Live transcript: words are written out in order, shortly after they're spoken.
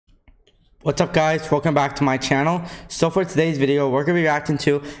What's up guys, welcome back to my channel. So for today's video we're going to be reacting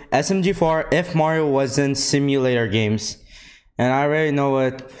to SMG4 if Mario was in simulator games. And I already know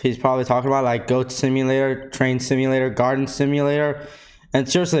what he's probably talking about, like Goat Simulator, Train Simulator, Garden Simulator. And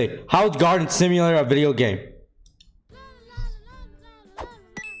seriously, how is Garden Simulator a video game?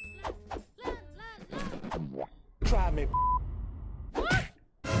 Try me.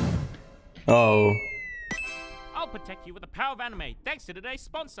 Oh. I'll protect you with the power of anime, thanks to today's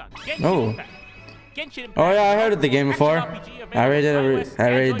sponsor, Genshin Oh. Impact. Genshin Impact. Oh yeah, I heard of the game before. I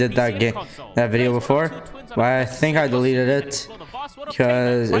already did that video before, but I think I deleted it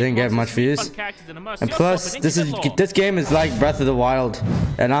because it didn't get much views. And plus, this game is like Breath of the Wild,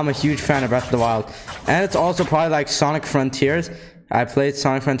 and I'm a huge fan of Breath of the Wild. And it's also probably like Sonic Frontiers. I played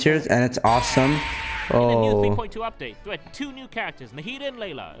Sonic Frontiers, and it's awesome. Oh. In the new 3.2 update, you add 2 new characters, Nahida and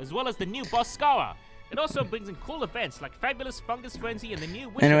Layla, as well as the new boss Skara. It also brings in cool events like Fabulous Fungus Frenzy and the new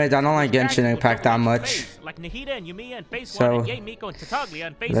Anyways, I don't like Genshin Impact that much. Like Nahida and Yumiya in phase So, 1 and Yae Miko and Tartaglia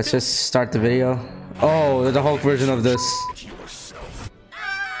in phase 2. Let's just start the video. Oh, there's a Hulk version of this.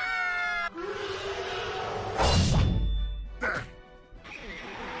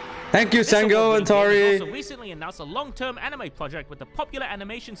 Thank you, Sengo and Tori. Also recently announced a long-term anime project with the popular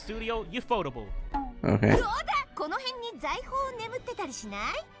animation studio Ufotable. Okay.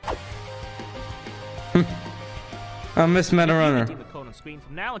 I miss Meta Runner. The code on screen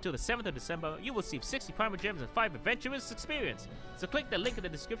from now until the 7th of December, you will receive 60 Primer Gems and 5 Adventurous Experience. So click the link in the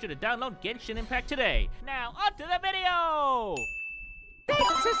description to download Genshin Impact today. Now, on to the video!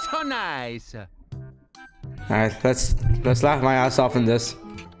 This is so nice. Alright, let's laugh my ass off in this.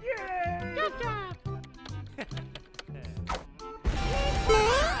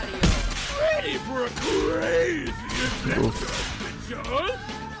 Ready for a crazy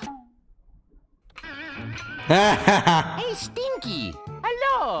Hey, Stinky!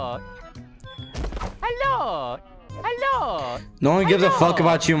 Hello! Hello! Hello! No one gives a fuck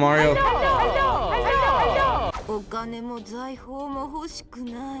about you, Mario. Hello! Hello!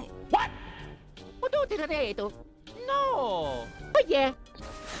 What? No! Oh yeah!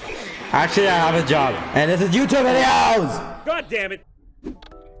 Actually, I have a job, and this is YouTube videos! God damn it!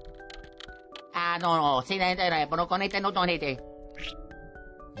 Ah, no. Pero con este no donate.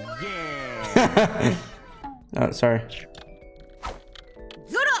 Yeah! Oh, sorry.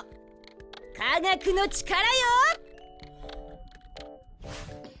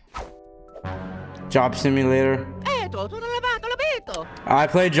 Job Simulator. I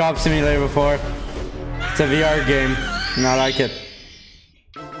played Job Simulator before. It's a VR game, and I like it.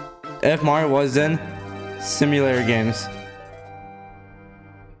 If Mario was in simulator games.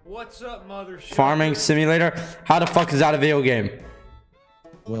 What's up, mothership? Farming Simulator? How the fuck is that a video game?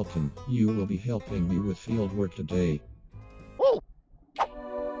 Welcome, you will be helping me with field work today.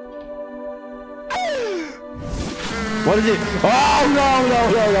 What is it? Oh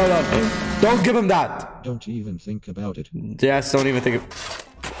no! Don't give him that! Don't even think about it. Yes, don't even think of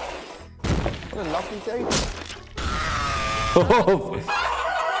Oh.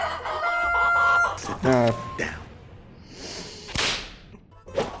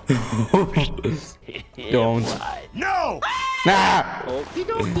 Don't. No! Nah! Okie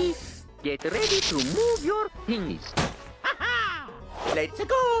dokie. Get ready to move your things. Let's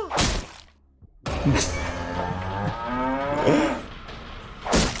go.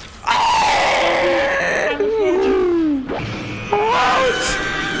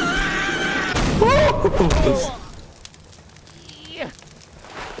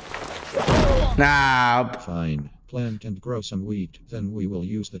 Nah. Fine, plant and grow some wheat, then we will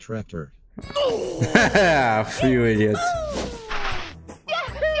use the tractor. You idiot.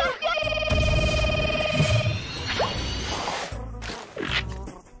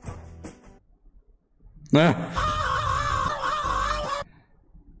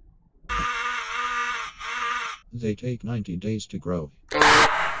 They take 90 days to grow. Oh,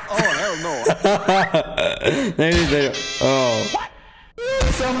 hell no. They oh. What?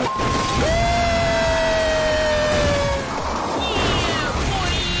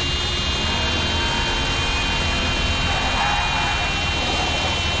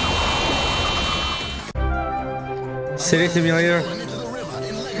 City Simulator.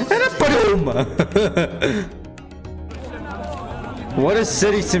 And a boom. What is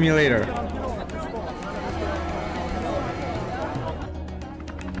City Simulator?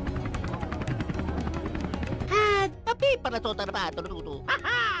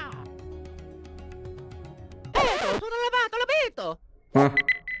 Huh?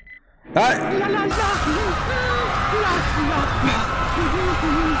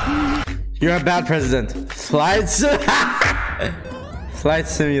 You're a bad president. Flight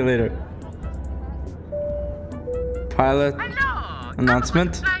Simulator. pilot Hello.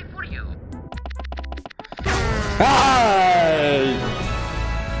 announcement. Fly for you.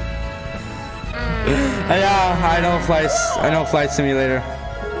 Yeah, I know Flight Simulator.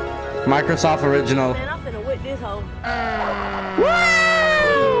 Microsoft original. Man, I'm finna whip this hoe.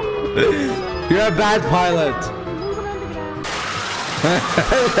 You're a bad pilot.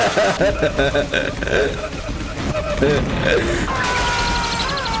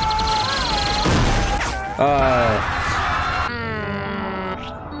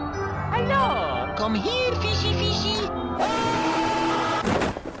 Hello. Come here, fishy fishy.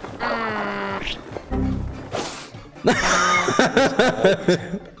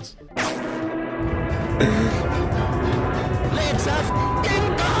 Let's have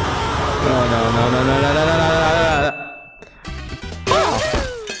No.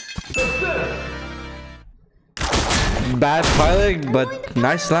 Bad piloting, but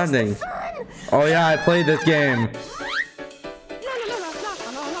nice landing. Oh yeah, I played this game.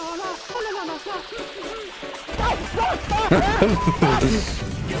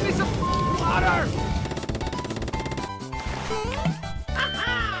 Give me some water.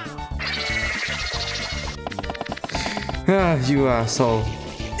 You asshole.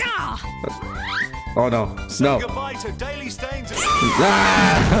 Oh no. No. Goodbye to daily stains.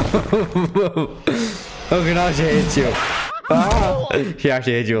 Okay, now she hates you. She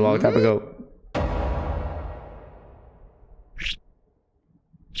actually hated you a long time ago.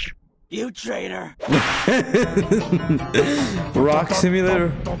 You traitor. Rock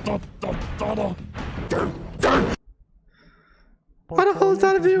Simulator. What the hell is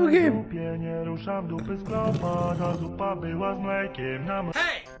that a video game?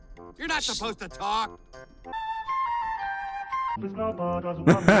 Hey! You're not supposed to talk.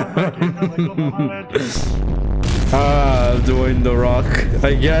 Dwayne The Rock.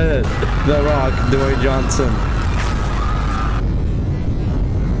 I get it. The Rock, Dwayne Johnson.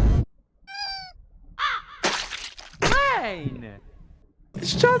 Fine.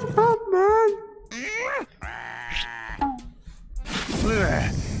 Shut up, man.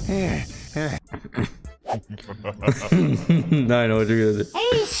 I know what you're gonna do.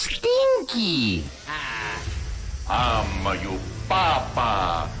 Hey, Stinky. You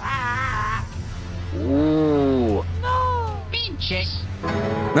papa. Ooh. No. Pinches.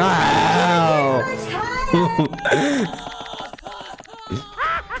 No.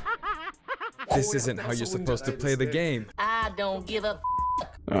 This isn't how you're supposed to play the game. I don't give a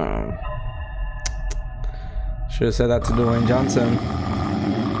Should have said that to Dwayne Johnson.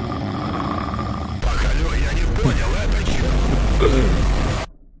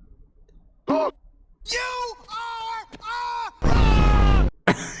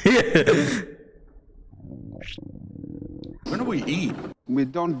 When do we eat? We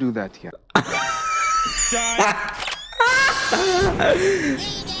don't do that here.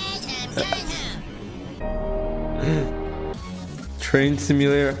 Train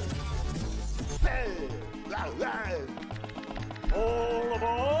Simulator. All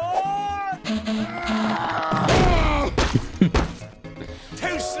aboard!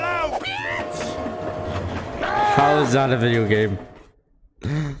 Too slow, bitch! How is that a video game?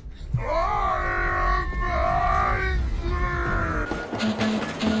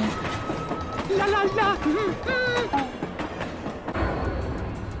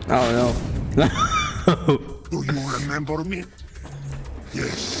 Oh no. Do you remember me?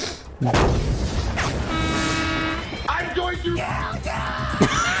 Yes. I'm going to...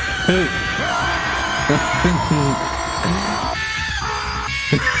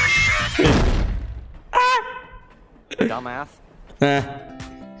 Dumbass.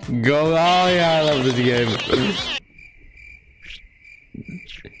 Go. Oh yeah, I love this game.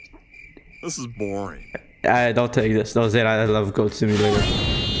 This is boring. Don't take this. Don't say that. I love Goat Simulator.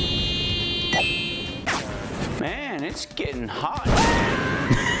 Man, it's getting hot.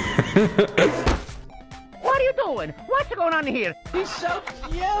 What are you doing? What's going on here? He's so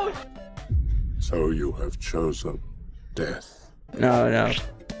cute. So you have chosen death. No.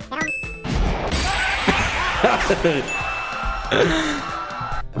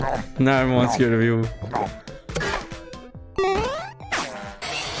 Now everyone's scared of you.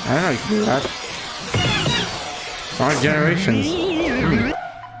 I don't like that. Our generations.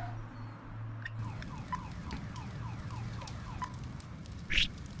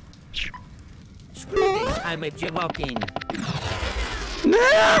 I'm a joking.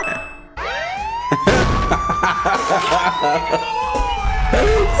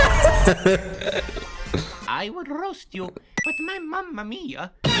 I would roast you, but my mamma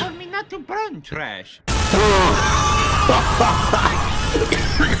mia told me not to burn trash.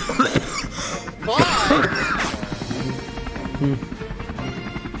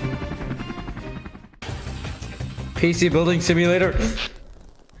 PC building simulator.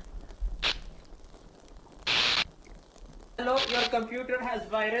 Hello, your computer has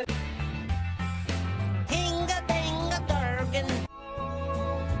virus.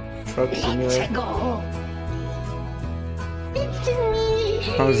 Truck simulator.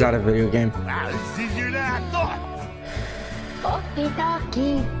 How is that a video game? It's easier than I thought.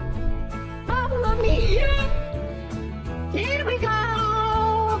 Okie Mamma mia! Here we go!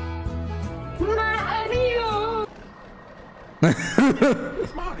 Mario!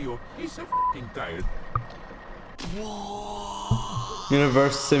 Mario, he's so f***ing tired.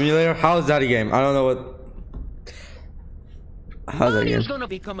 Universe simulator. How is that a game? I don't know what. How's that game? Mario's gonna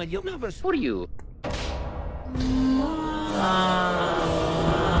become a universe for you.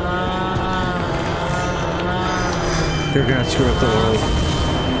 You're gonna screw up the world.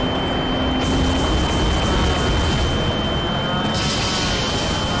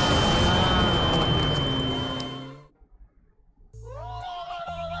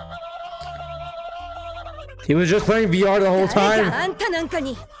 He was just playing VR the whole time.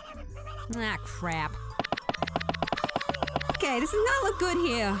 Ah, crap. Okay, this does not look good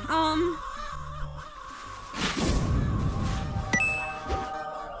here.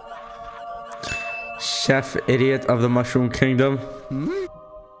 Chef idiot of the Mushroom Kingdom. This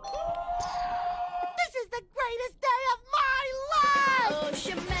is the greatest day of my life! Oh,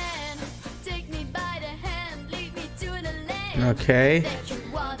 shaman, take me by the hand, lead me to the land. Okay.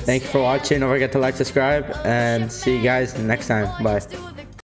 Thank you for watching. Don't forget to like, subscribe, and see you guys next time. Bye.